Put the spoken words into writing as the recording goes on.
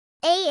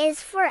A is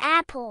for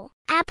apple.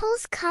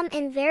 Apples come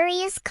in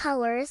various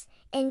colors,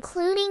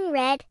 including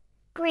red,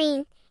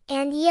 green,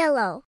 and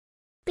yellow.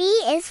 B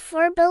is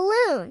for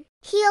balloon.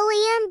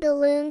 Helium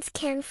balloons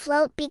can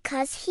float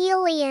because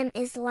helium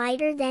is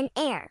lighter than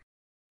air.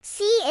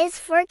 C is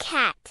for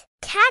cat.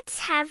 Cats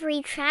have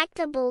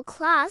retractable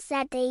claws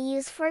that they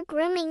use for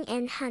grooming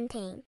and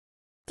hunting.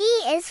 D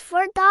is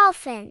for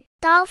dolphin.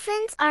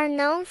 Dolphins are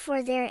known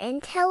for their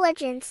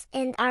intelligence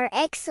and are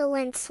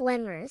excellent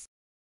swimmers.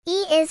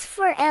 E is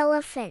for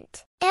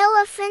elephant.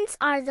 Elephants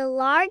are the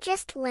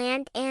largest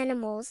land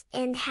animals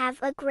and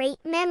have a great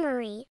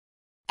memory.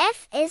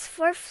 F is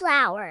for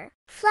flower.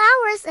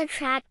 Flowers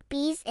attract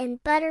bees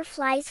and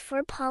butterflies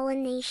for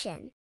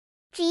pollination.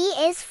 G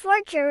is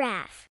for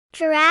giraffe.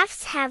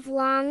 Giraffes have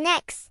long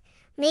necks,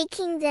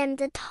 making them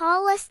the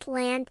tallest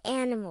land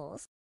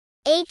animals.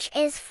 H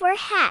is for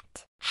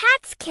hat.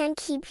 Hats can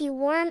keep you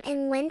warm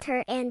in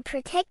winter and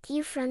protect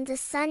you from the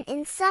sun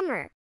in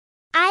summer.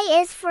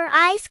 I is for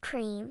ice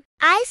cream.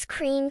 Ice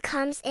cream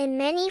comes in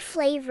many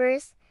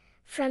flavors,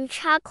 from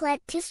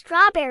chocolate to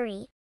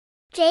strawberry.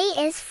 J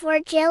is for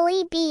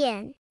jelly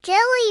bean.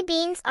 Jelly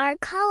beans are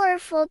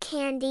colorful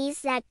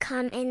candies that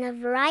come in a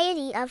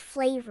variety of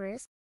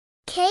flavors.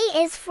 K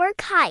is for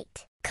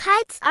kite.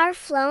 Kites are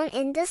flown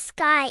in the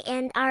sky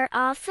and are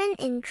often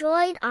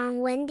enjoyed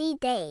on windy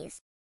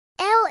days.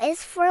 L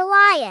is for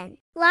lion.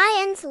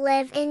 Lions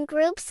live in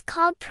groups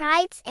called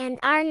prides and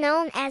are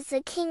known as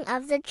the king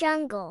of the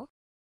jungle.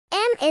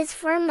 M is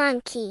for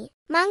monkey.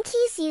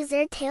 Monkeys use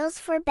their tails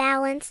for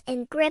balance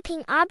in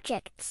gripping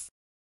objects.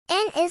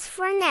 N is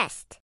for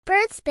nest.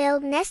 Birds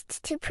build nests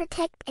to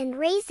protect and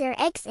raise their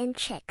eggs and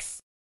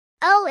chicks.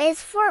 O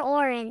is for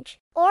orange.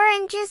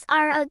 Oranges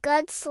are a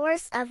good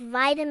source of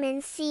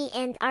vitamin C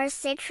and are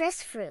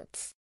citrus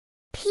fruits.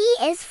 P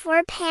is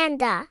for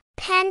panda.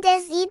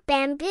 Pandas eat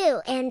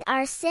bamboo and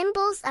are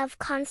symbols of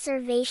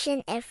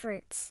conservation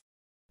efforts.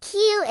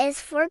 Q is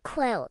for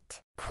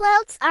quilt.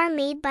 Quilts are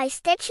made by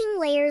stitching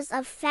layers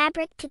of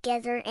fabric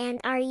together and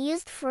are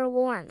used for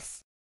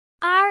warmth.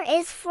 R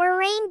is for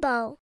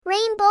rainbow.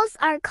 Rainbows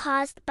are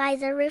caused by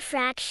the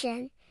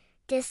refraction,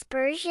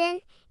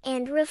 dispersion,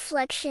 and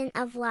reflection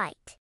of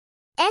light.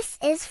 S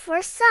is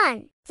for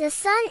sun. The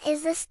sun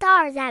is a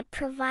star that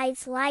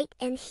provides light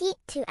and heat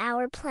to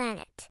our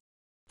planet.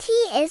 T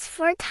is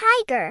for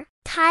tiger.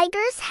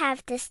 Tigers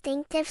have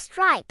distinctive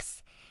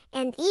stripes,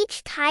 and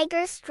each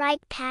tiger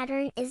stripe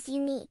pattern is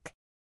unique.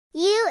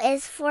 U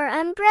is for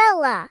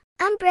umbrella.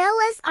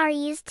 Umbrellas are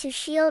used to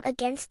shield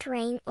against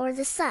rain or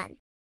the sun.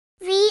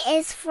 V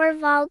is for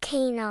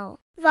volcano.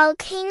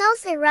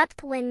 Volcanoes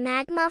erupt when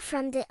magma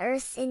from the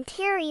Earth's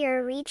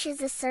interior reaches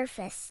the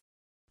surface.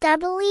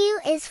 W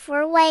is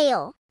for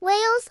whale.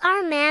 Whales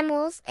are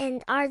mammals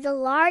and are the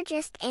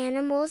largest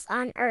animals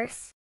on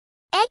Earth.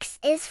 X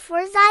is for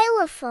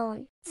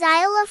xylophone.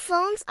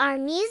 Xylophones are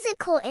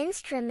musical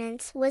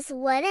instruments with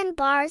wooden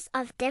bars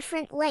of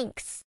different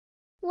lengths.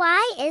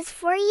 Y is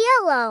for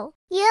yellow.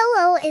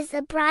 Yellow is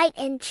a bright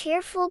and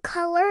cheerful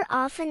color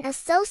often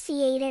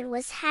associated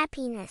with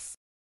happiness.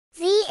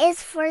 Z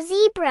is for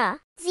zebra.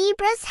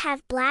 Zebras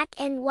have black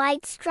and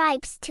white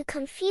stripes to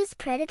confuse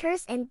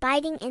predators and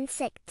biting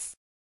insects.